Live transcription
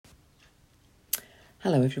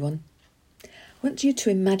Hello everyone. I want you to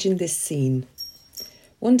imagine this scene.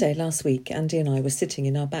 One day last week, Andy and I were sitting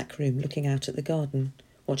in our back room looking out at the garden,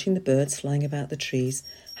 watching the birds flying about the trees,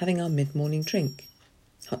 having our mid-morning drink.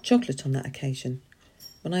 Hot chocolate on that occasion.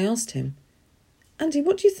 When I asked him, "Andy,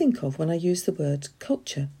 what do you think of when I use the word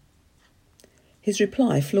culture?" His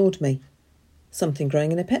reply floored me. "Something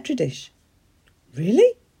growing in a petri dish."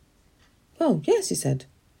 "Really?" "Well, yes," he said,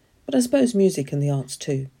 "but I suppose music and the arts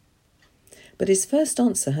too." But his first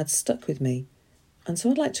answer had stuck with me, and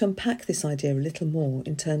so I'd like to unpack this idea a little more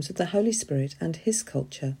in terms of the Holy Spirit and his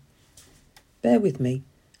culture. Bear with me.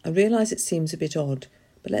 I realise it seems a bit odd,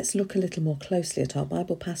 but let's look a little more closely at our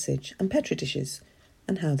Bible passage and petri dishes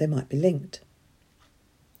and how they might be linked.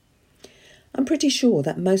 I'm pretty sure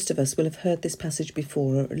that most of us will have heard this passage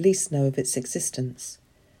before, or at least know of its existence.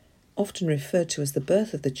 Often referred to as the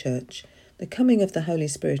birth of the church, the coming of the Holy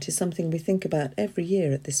Spirit is something we think about every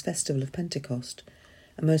year at this festival of Pentecost,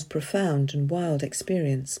 a most profound and wild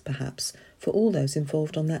experience, perhaps, for all those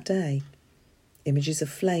involved on that day. Images of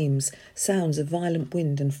flames, sounds of violent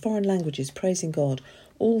wind, and foreign languages praising God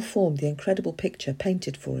all form the incredible picture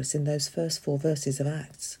painted for us in those first 4 verses of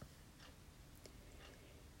Acts.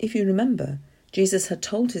 If you remember, Jesus had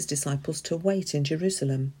told his disciples to wait in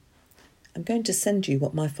Jerusalem. "I'm going to send you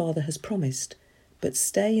what my Father has promised, but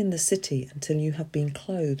stay in the city until you have been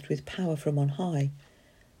clothed with power from on high."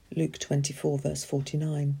 Luke 24 verse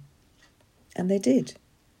 49. And they did.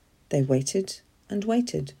 They waited and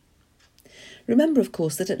waited. Remember, of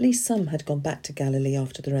course, that at least some had gone back to Galilee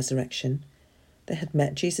after the resurrection. They had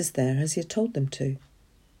met Jesus there as he had told them to.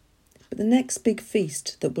 But the next big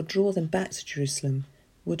feast that would draw them back to Jerusalem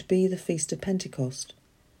would be the Feast of Pentecost.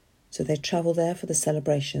 So they travel there for the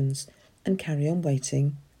celebrations and carry on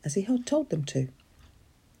waiting as he had told them to.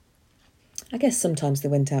 I guess sometimes they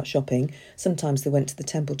went out shopping, sometimes they went to the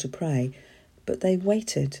temple to pray, but they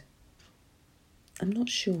waited. I'm not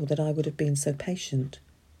sure that I would have been so patient.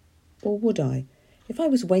 Or would I? If I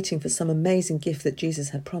was waiting for some amazing gift that Jesus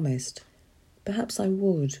had promised, perhaps I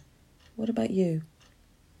would. What about you?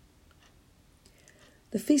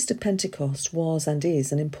 The Feast of Pentecost was and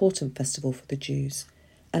is an important festival for the Jews,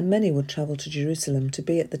 and many would travel to Jerusalem to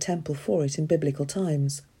be at the temple for it in biblical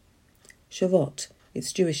times. Shavuot,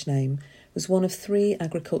 its Jewish name, was one of 3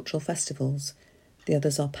 agricultural festivals. The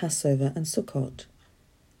others are Passover and Sukkot.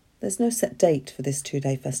 There's no set date for this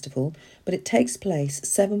 2-day festival, but it takes place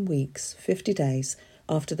 7 weeks, 50 days,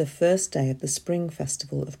 after the first day of the spring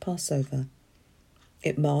festival of Passover.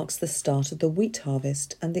 It marks the start of the wheat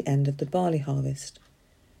harvest and the end of the barley harvest.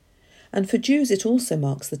 And for Jews it also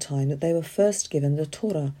marks the time that they were first given the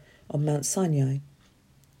Torah on Mount Sinai.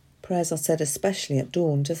 Prayers are said especially at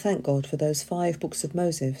dawn to thank God for those 5 books of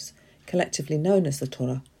Moses, collectively known as the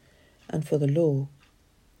Torah, and for the law.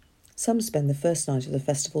 Some spend the first night of the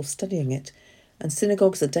festival studying it, and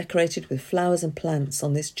synagogues are decorated with flowers and plants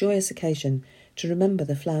on this joyous occasion to remember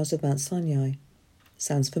the flowers of Mount Sinai.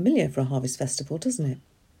 Sounds familiar for a harvest festival, doesn't it?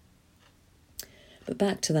 But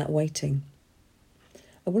back to that waiting.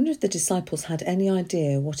 I wonder if the disciples had any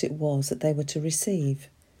idea what it was that they were to receive,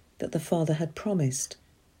 that the Father had promised.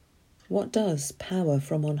 What does power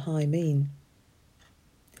from on high mean?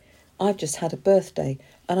 I've just had a birthday,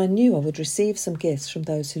 and I knew I would receive some gifts from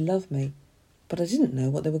those who love me, but I didn't know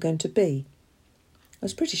what they were going to be. I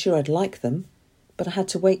was pretty sure I'd like them, but I had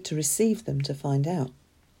to wait to receive them to find out.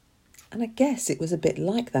 And I guess it was a bit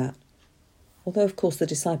like that, although of course the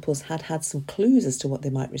disciples had had some clues as to what they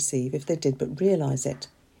might receive if they did but realise it.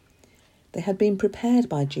 They had been prepared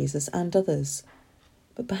by Jesus and others,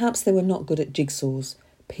 but perhaps they were not good at jigsaws,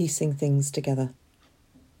 piecing things together.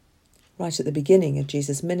 Right at the beginning of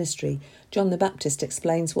Jesus' ministry, John the Baptist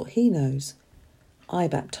explains what he knows. "I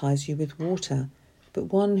baptize you with water,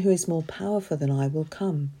 but one who is more powerful than I will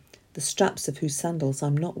come, the straps of whose sandals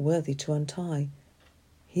I'm not worthy to untie.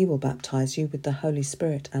 He will baptize you with the Holy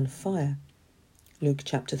Spirit and fire." Luke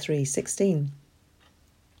chapter 3:16.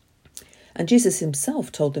 And Jesus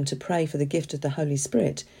himself told them to pray for the gift of the Holy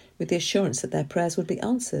Spirit with the assurance that their prayers would be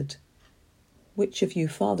answered. "Which of you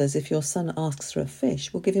fathers, if your son asks for a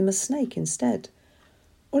fish, will give him a snake instead?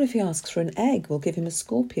 Or if he asks for an egg, will give him a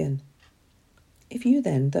scorpion? If you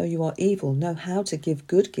then, though you are evil, know how to give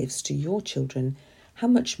good gifts to your children, how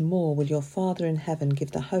much more will your Father in heaven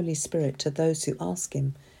give the Holy Spirit to those who ask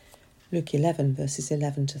him?" Luke 11 verses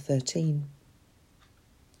 11 to 13.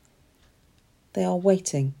 They are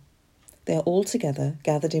waiting. They are all together,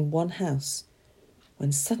 gathered in one house,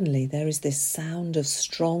 when suddenly there is this sound of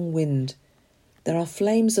strong wind. There are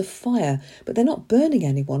flames of fire, but they're not burning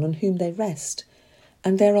anyone on whom they rest.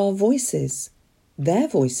 And there are voices, their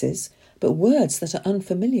voices, but words that are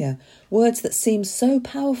unfamiliar, words that seem so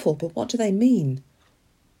powerful, but what do they mean?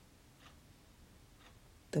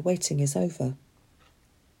 The waiting is over.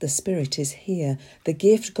 The Spirit is here. The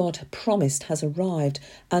gift God promised has arrived,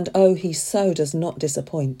 and oh, he so does not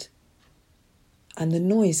disappoint. And the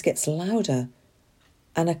noise gets louder,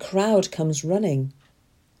 and a crowd comes running.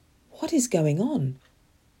 What is going on?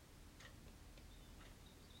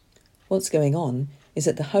 What's going on is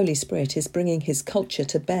that the Holy Spirit is bringing his culture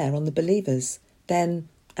to bear on the believers, then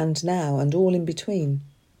and now and all in between.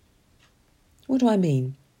 What do I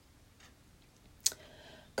mean?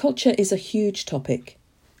 Culture is a huge topic.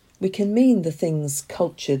 We can mean the things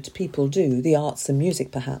cultured people do, the arts and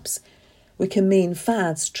music perhaps. We can mean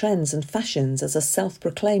fads, trends and fashions as a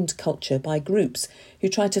self-proclaimed culture by groups who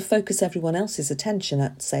try to focus everyone else's attention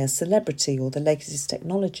at, say, a celebrity or the latest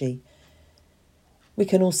technology. We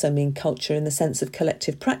can also mean culture in the sense of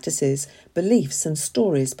collective practices, beliefs and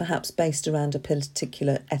stories perhaps based around a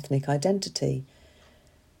particular ethnic identity.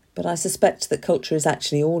 But I suspect that culture is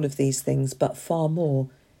actually all of these things, but far more,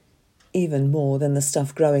 even more than the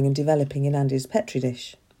stuff growing and developing in Andy's Petri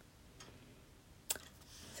dish.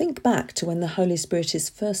 Think back to when the Holy Spirit is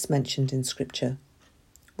first mentioned in Scripture.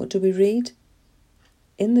 What do we read?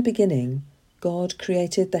 In the beginning, God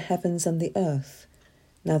created the heavens and the earth.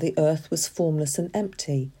 Now the earth was formless and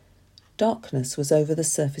empty. Darkness was over the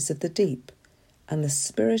surface of the deep, and the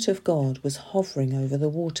Spirit of God was hovering over the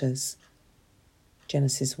waters.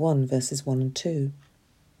 Genesis 1, verses 1 and 2.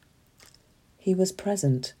 He was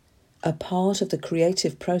present, a part of the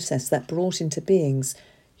creative process that brought into beings,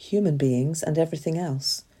 human beings and everything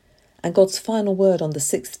else. And God's final word on the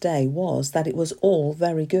sixth day was that it was all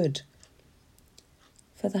very good.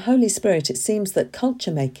 For the Holy Spirit, it seems that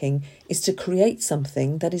culture making is to create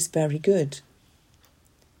something that is very good.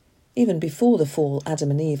 Even before the fall, Adam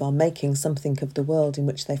and Eve are making something of the world in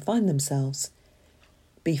which they find themselves.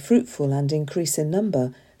 Be fruitful and increase in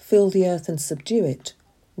number, fill the earth and subdue it,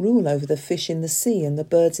 rule over the fish in the sea and the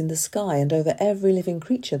birds in the sky and over every living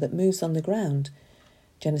creature that moves on the ground.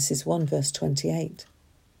 Genesis 1 verse 28.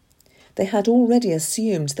 They had already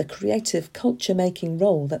assumed the creative culture-making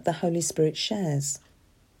role that the Holy Spirit shares.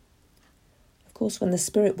 Of course, when the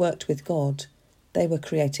Spirit worked with God, they were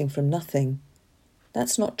creating from nothing.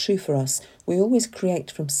 That's not true for us. We always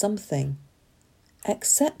create from something.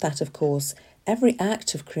 Except that, of course, every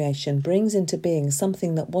act of creation brings into being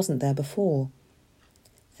something that wasn't there before.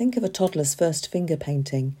 Think of a toddler's first finger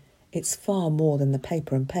painting. It's far more than the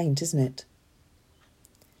paper and paint, isn't it?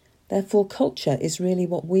 Therefore, culture is really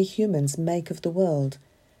what we humans make of the world.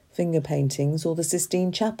 Finger paintings or the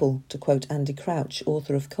Sistine Chapel, to quote Andy Crouch,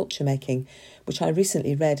 author of Culture Making, which I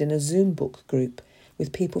recently read in a Zoom book group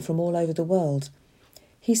with people from all over the world.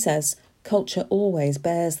 He says, culture always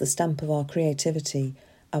bears the stamp of our creativity,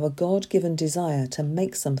 our God-given desire to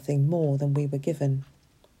make something more than we were given.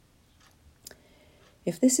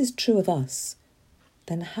 If this is true of us,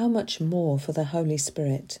 then how much more for the Holy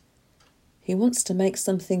Spirit? He wants to make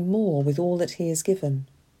something more with all that he is given.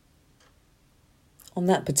 On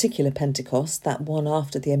that particular Pentecost, that one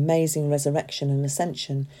after the amazing resurrection and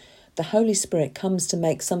ascension, the Holy Spirit comes to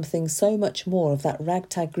make something so much more of that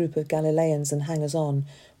ragtag group of Galileans and hangers-on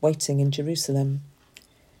waiting in Jerusalem.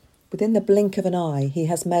 Within the blink of an eye, he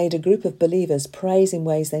has made a group of believers praise in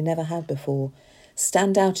ways they never had before,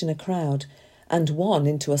 stand out in a crowd, and one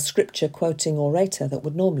into a scripture-quoting orator that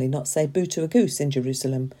would normally not say boo to a goose in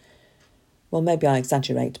Jerusalem. Well, maybe I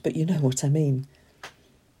exaggerate, but you know what I mean.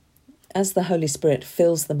 As the Holy Spirit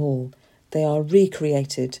fills them all, they are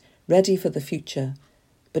recreated, ready for the future,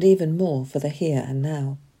 but even more for the here and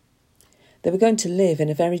now. They were going to live in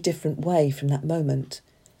a very different way from that moment.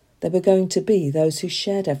 They were going to be those who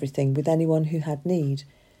shared everything with anyone who had need,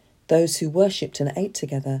 those who worshipped and ate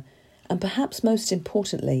together, and perhaps most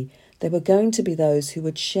importantly, they were going to be those who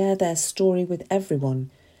would share their story with everyone,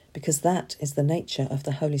 because that is the nature of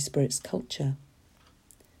the Holy Spirit's culture.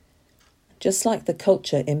 Just like the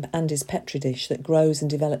culture in Andy's Petri dish that grows and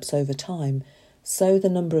develops over time, so the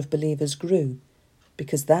number of believers grew,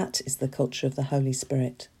 because that is the culture of the Holy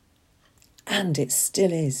Spirit. And it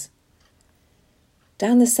still is.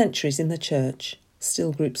 Down the centuries in the church,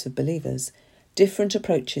 still groups of believers, different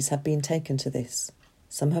approaches have been taken to this.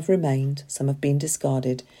 Some have remained, some have been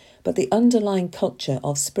discarded, but the underlying culture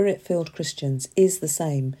of Spirit-filled Christians is the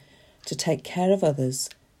same: to take care of others,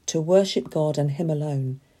 to worship God and Him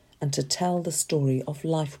alone, and to tell the story of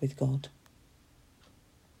life with God.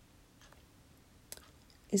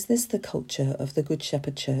 Is this the culture of the Good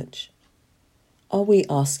Shepherd Church? Are we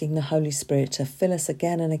asking the Holy Spirit to fill us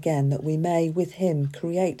again and again that we may, with Him,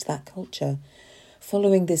 create that culture?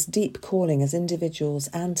 following this deep calling as individuals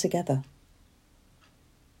and together.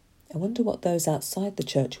 I wonder what those outside the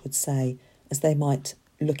church would say as they might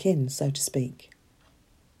look in, so to speak.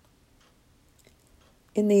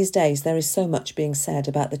 In these days, there is so much being said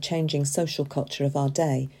about the changing social culture of our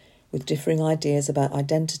day, with differing ideas about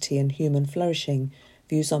identity and human flourishing,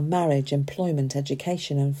 views on marriage, employment,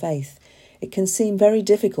 education and faith. It can seem very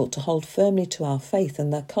difficult to hold firmly to our faith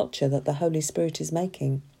and the culture that the Holy Spirit is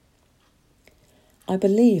making. I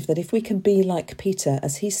believe that if we can be like Peter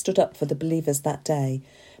as he stood up for the believers that day,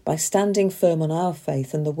 by standing firm on our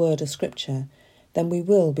faith and the word of Scripture, then we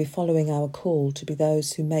will be following our call to be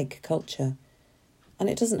those who make culture. And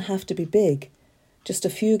it doesn't have to be big. Just a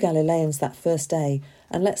few Galileans that first day,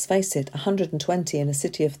 and let's face it, 120 in a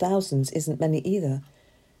city of thousands isn't many either.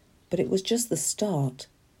 But it was just the start.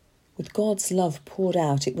 With God's love poured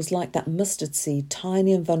out, it was like that mustard seed,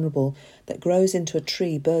 tiny and vulnerable, that grows into a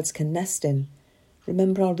tree birds can nest in.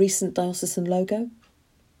 Remember our recent diocesan logo?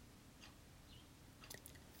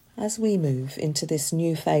 As we move into this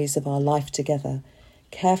new phase of our life together,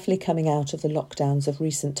 carefully coming out of the lockdowns of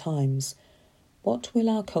recent times, what will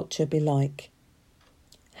our culture be like?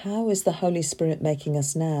 How is the Holy Spirit making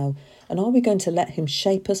us now, and are we going to let him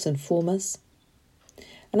shape us and form us?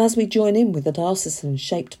 And as we join in with the diocesan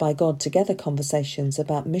Shaped by God Together conversations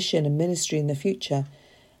about mission and ministry in the future,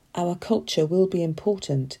 our culture will be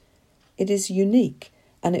important. It is unique,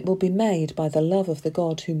 and it will be made by the love of the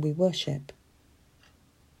God whom we worship.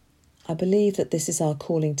 I believe that this is our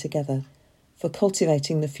calling together, for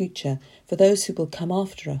cultivating the future, for those who will come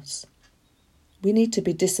after us. We need to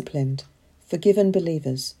be disciplined, forgiven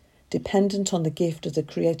believers, dependent on the gift of the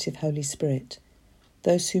creative Holy Spirit,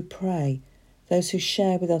 those who pray, those who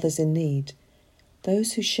share with others in need,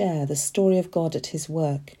 those who share the story of God at his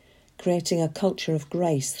work, creating a culture of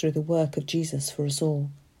grace through the work of Jesus for us all.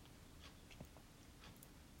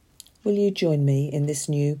 Will you join me in this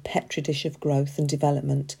new petri dish of growth and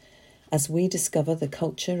development as we discover the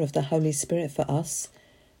culture of the Holy Spirit for us,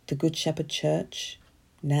 the Good Shepherd Church,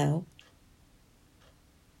 now?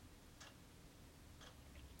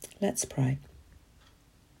 Let's pray.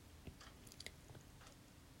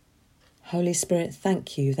 Holy Spirit,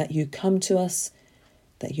 thank you that you come to us,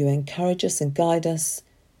 that you encourage us and guide us,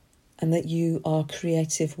 and that you are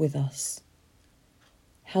creative with us.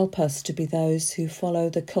 Help us to be those who follow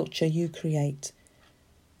the culture you create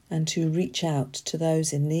and to reach out to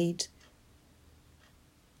those in need,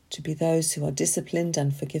 to be those who are disciplined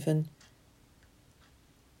and forgiven,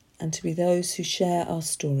 and to be those who share our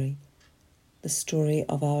story, the story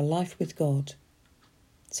of our life with God,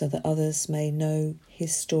 so that others may know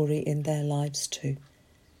his story in their lives too.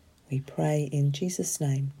 We pray in Jesus'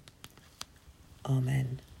 name.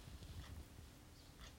 Amen.